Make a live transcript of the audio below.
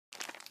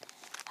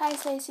Hi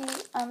Stacy,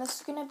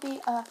 this is gonna be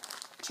a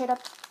trade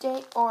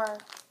update or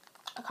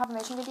a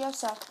confirmation video.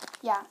 So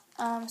yeah,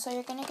 so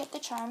you're gonna get the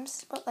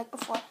charms, but like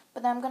before.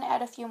 But then I'm gonna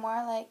add a few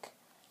more.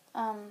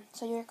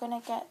 So you're gonna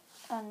get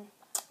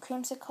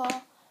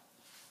creamsicle,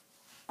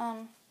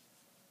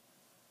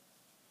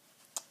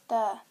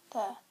 the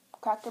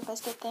cracker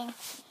biscuit thing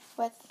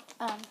with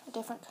a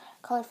different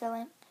color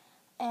filling,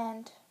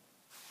 and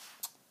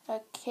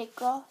a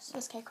cake roll,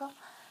 Swiss cake roll,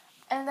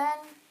 and then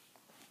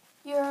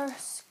you're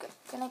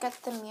gonna get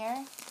the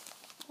mirror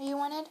that you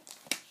wanted,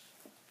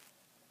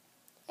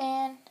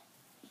 and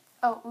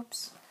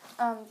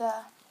the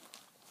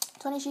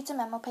 20 sheets of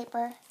memo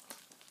paper,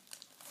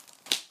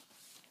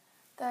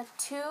 the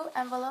 2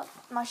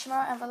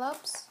 marshmallow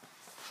envelopes,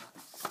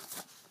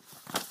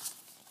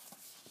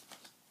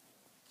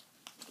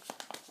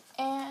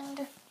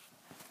 and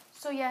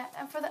so yeah,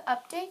 and for the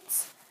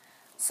updates,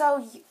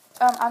 so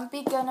I'm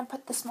gonna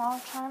put the small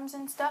charms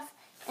and stuff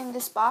in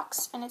this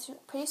box, and it's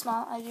pretty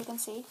small as you can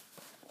see.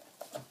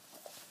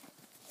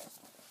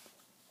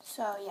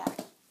 So yeah,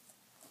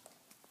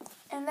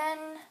 and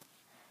then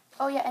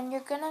and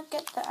you're gonna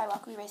get the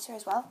RilakkuMaloves eraser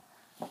as well.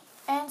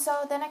 And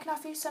so then I can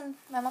offer you some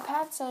memo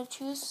pads. So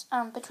choose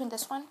between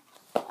this one,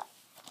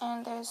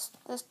 and there's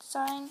this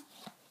design,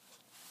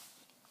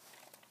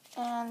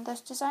 and this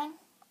design,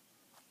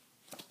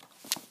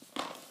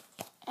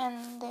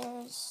 and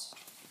there's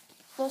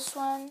this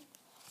one,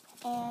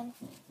 and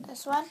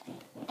this one.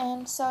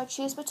 And so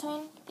choose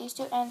between these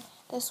two, and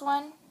this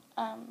one.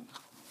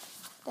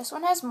 This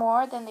one has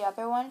more than the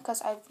other one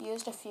because I've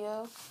used a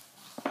few.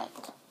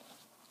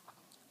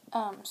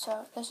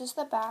 So this is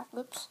the back.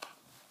 Oops.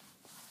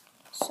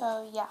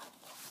 So yeah.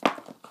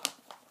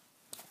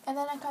 And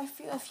then I got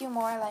a few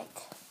more,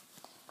 like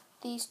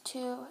these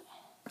two.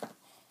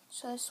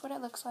 So this is what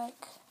it looks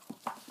like.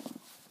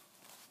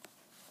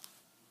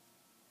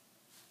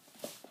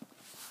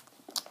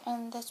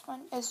 And this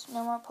one is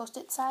no more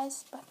post-it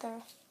size, but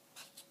they're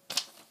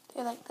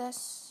like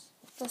this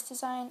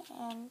design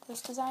and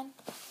this design.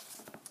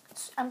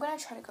 So I'm gonna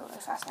try to go really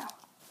fast now.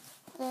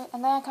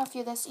 And then I got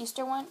this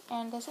Easter one,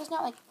 and this is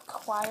not like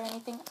kawaii or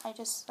anything. I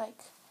just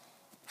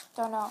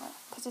don't know,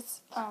 because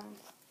it's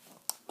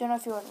don't know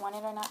if you would want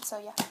it or not. So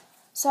yeah.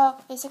 So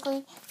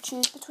basically,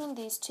 choose between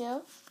these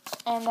two,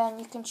 and then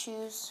you can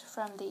choose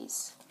from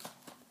these.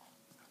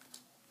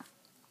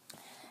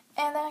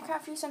 And then I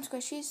got you some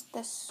squishies.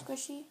 This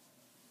squishy,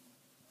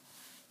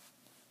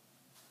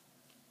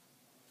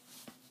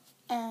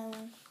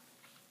 and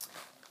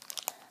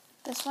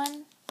this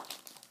one.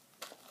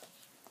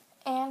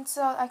 And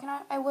so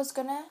I was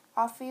gonna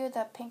offer you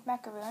the pink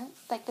macaroon.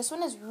 Like, this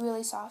one is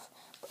really soft,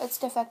 but it's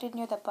defected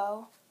near the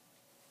bow.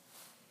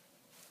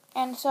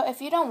 And so if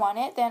you don't want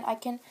it, then I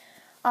can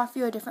offer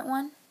you a different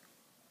one.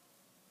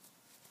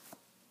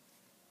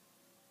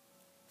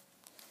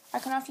 I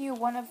can offer you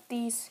one of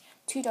these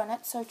 2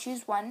 donuts, so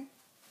choose one.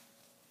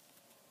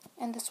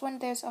 And this one,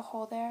 there's a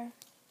hole there.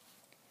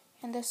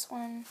 And this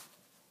one,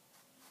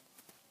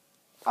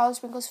 all the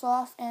sprinkles fell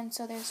off, and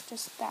so there's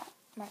just that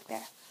mark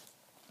there.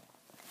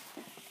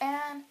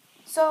 And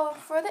so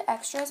for the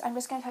extras, I'm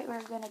just going to tell you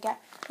what we're going to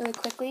get really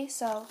quickly.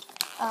 So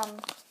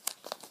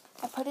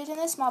I put it in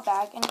a small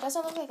bag, and it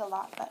doesn't look like a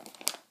lot, but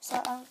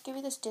so I'll give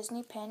you this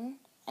Disney pin,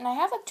 and I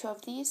have like 2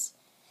 of these.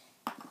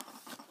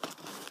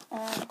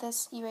 And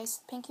this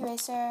pink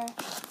eraser,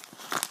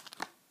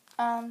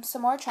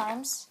 some more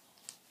charms.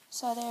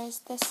 So there's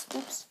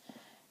this,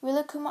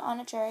 RilakkuMaloves on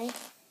a cherry,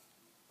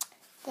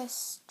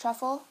 this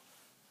truffle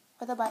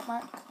with a bite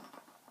mark,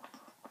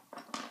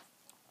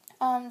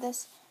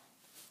 this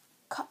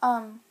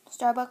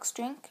Starbucks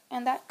drink,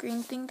 and that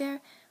green thing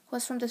there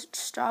was from the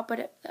straw, but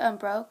it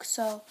broke,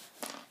 so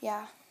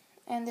yeah.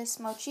 And this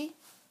mochi,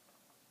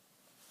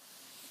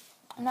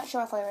 I'm not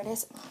sure what flavor it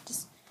is,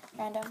 just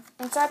random.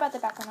 And sorry about the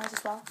background noise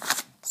as well.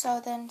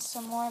 So then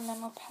some more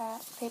memo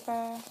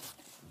paper,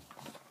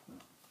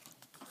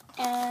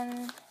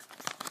 and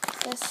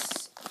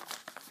this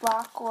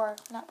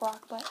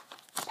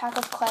pack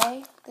of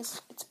clay.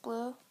 It's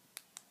blue,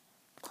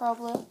 pearl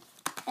blue,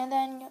 and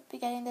then you'll be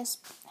getting this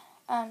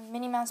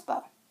Minnie Mouse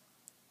bow.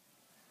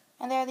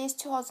 And there are these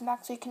 2 holes in the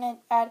back, so you can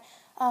add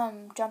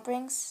jump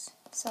rings.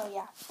 So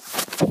yeah.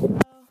 So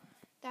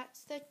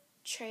that's the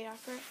trade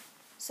offer.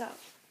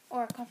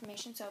 Or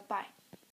confirmation. So bye.